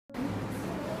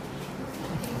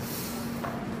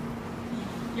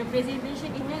Your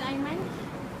presentation email, Aiman?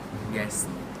 Yes.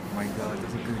 Oh my god,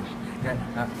 that's good. Dan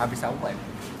habis awal.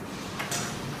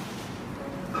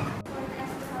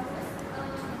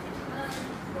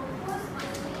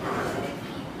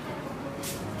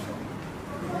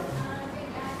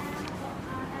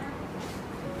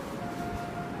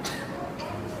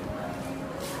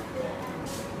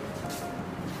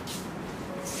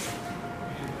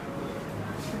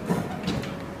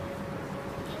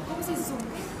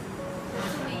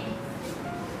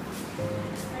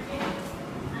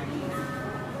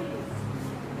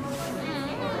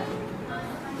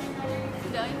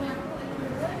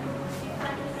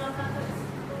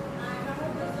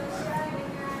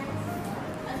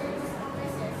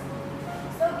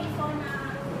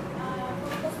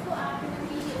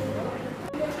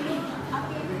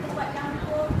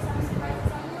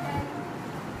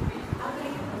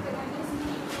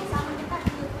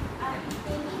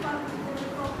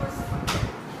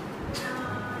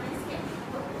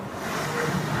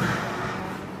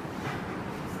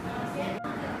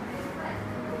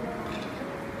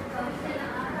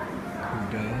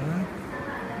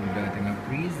 Udah tengah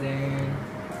present.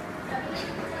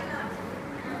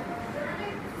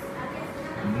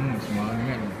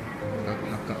 Semangat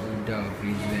kakak udah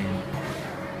present.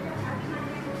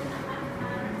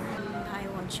 I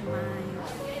watch my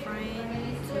friend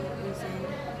to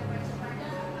present.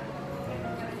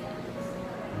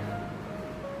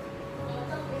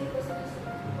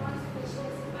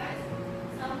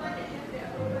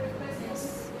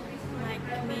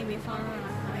 Like me before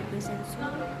I present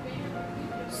soon.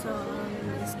 So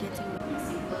it's getting.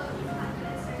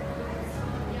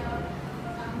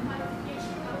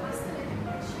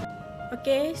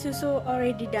 Okay, Susu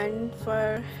already done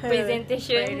for her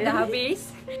Presentation dah habis.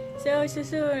 So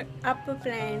Susu, apa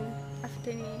plan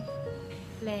after ni?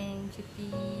 Plan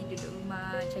cuti, duduk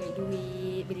rumah, cari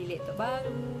duit, beli laptop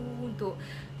baru untuk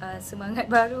semangat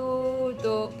baru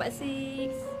untuk Part 6.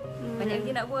 Banyak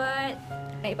lagi nak buat.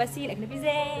 Naik pasti nak kena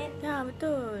present. Ya,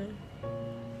 betul.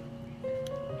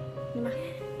 Ni mah.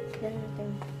 Jangan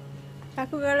tengok.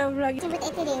 Aku kalau lagi Sumber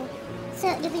data dia. So,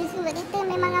 dia punya sumber data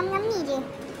memang ngam-ngam ni je.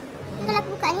 Ni kalau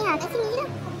aku buka ni kat sini je lah.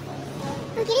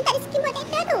 Tu kira tak ada skim buat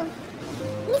data tu.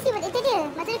 Ni skim buat data dia.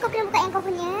 Maksudnya kau kena buka yang kau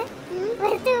punya.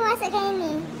 Lepas tu masukkan yang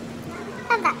ni.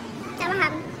 Faham tak? Tak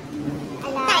faham?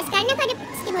 Alah. Tak, sekarang ni kau ada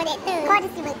skim buat data. Kau ada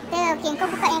skim buat data. Okey, kau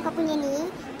buka yang kau punya ni.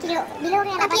 Kira bila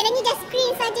orang nak kira ni just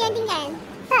screen saja yang tinggal.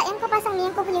 Tak, yang kau pasang ni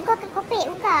yang kau punya. Kau copy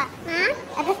buka. Ha?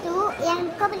 Lepas tu, yang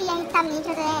kau beli yang hitam ni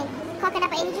contoh kan. Kau akan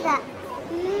dapat yang ni juga.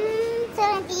 So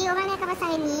nanti orang ni akan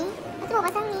pasang yang ni. Lepas tu bawa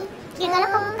pasang ni. Kira kalau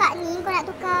kau buka ni, kau nak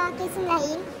tukar casing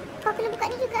lain, kau kena buka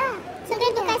ni juga. So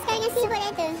kena tukar sekarang dengan sini buat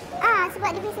data. Sebab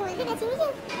dia punya sini kat sini je.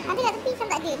 Nanti kat tepi macam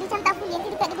tak ada. Dia macam tak full. Nanti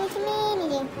dekat dia punya cermin ni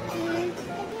dia.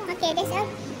 Okay, that's all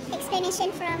explanation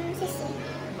from Sisi.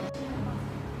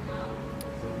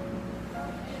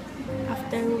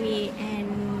 after we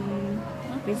end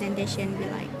presentation be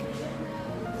like.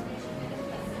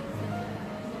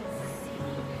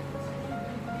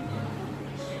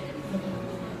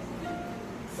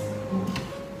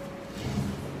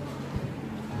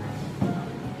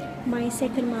 My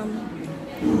second mom,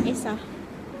 Esa.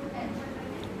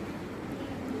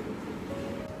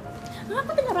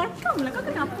 Aku tengah rakam lah, kau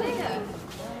kenapa?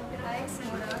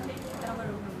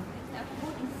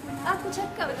 Aku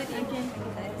cakap tadi. Okay.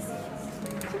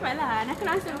 Cepatlah, nak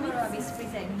kena masuk. Baru habis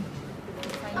present.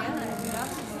 Final dah.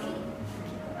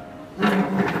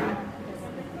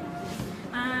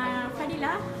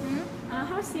 Fadila,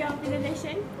 how's your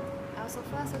presentation? So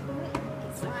far so good.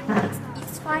 It's fine.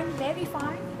 It's fine, very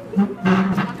fine.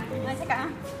 Nak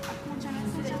cakap aku macam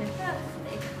rasa cakap.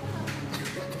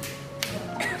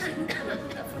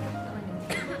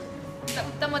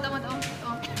 Tak mau.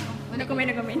 No comment.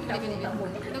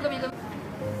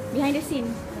 Behind the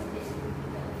scene.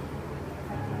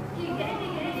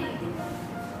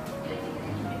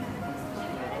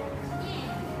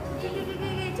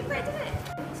 Cepat.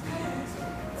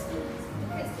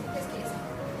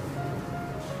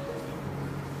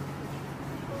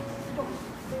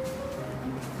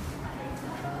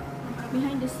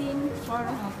 Behind the scene for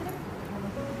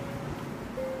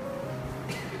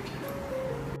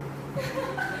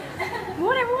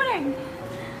Morang.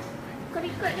 Kau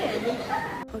record dia?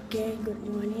 Okay, good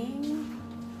morning.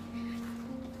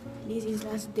 This is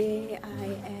last day I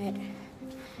at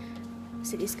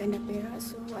Sri Iskandar Perak,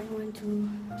 so I want to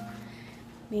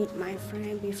meet my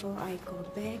friend before I go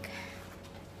back.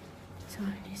 So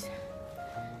this.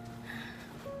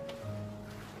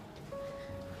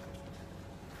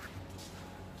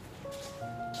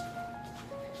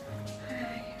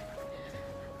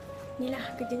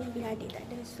 Inilah kerjanya bila adik tak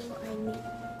ada, so I need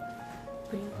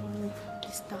bring all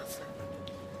the stuff.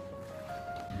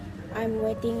 I'm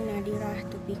waiting Nadira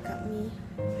to pick up me.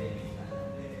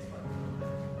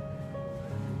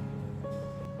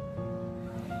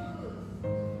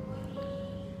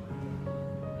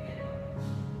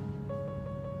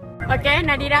 Okay,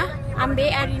 Nadira ambil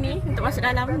hari ni untuk masuk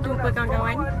dalam jumpa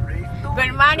kawan-kawan.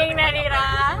 Good morning,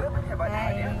 Nadira.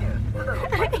 Hai.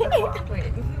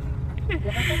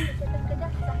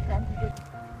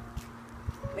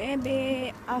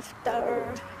 Maybe after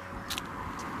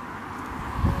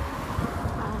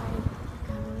I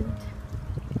can't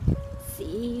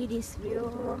see this view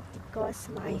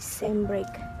because my sem break.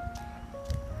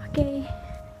 Okay.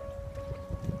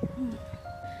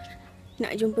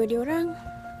 Nak jumpa dia orang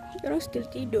still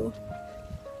tidur.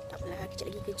 Tak apalah,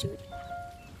 kejap lagi kejut.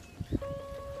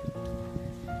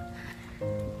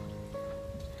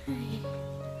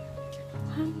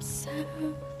 I'm so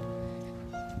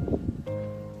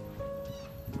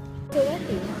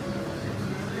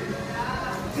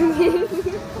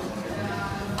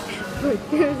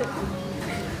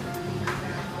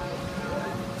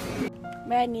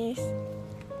manis.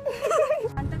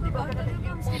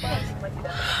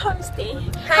 Homestay.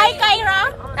 Hi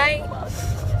Kaira. Hi.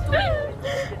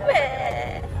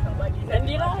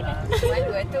 Nadira.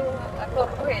 Malu tu aku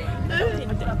apa kan?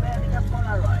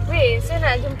 Weh, saya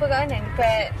nak jumpa kat mana?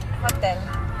 Dekat hotel.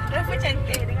 Rafa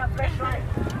cantik.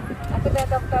 Aku dah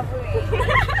cover weh.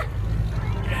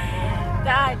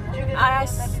 Dah.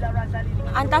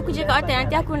 Hantar aku je kat hotel.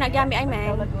 Nanti aku nak pergi ambil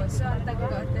Aiman. So hantar aku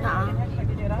kat hotel. Ha.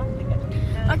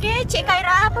 Okay, Cik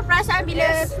Kaira, apa perasaan bila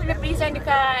present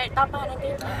dekat Tapah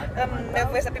nanti?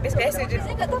 Nervous tapi biasa je.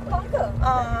 Saya kat Tapang ke?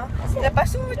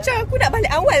 Lepas tu macam aku nak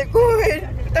balik awal kot.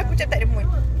 Lepas aku macam tak ada mood.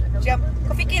 Macam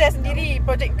kau fikirlah sendiri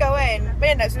projek kau kan.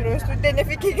 Banyak nak suruh student yang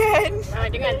fikirkan.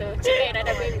 Dengar tu, Cik Kaira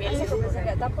dah bimbing. Saya kau present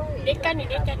kat Tapang weh. Dekan ni.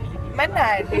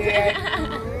 Mana ada.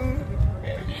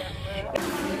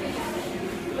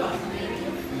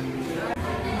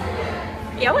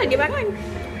 Awal dia bangun.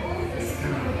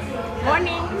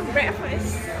 Morning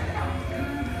breakfast.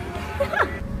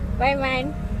 Bye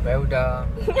man. Baik udah.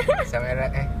 Sampai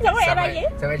Raya.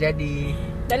 Sampai jadi.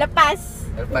 Dah lepas.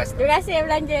 Lepas. Terima kasih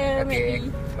belanja. Okay. Maggie.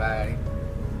 Bye.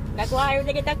 Dah keluar daripada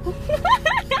kereta aku.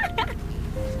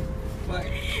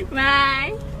 Bye.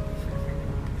 Bye.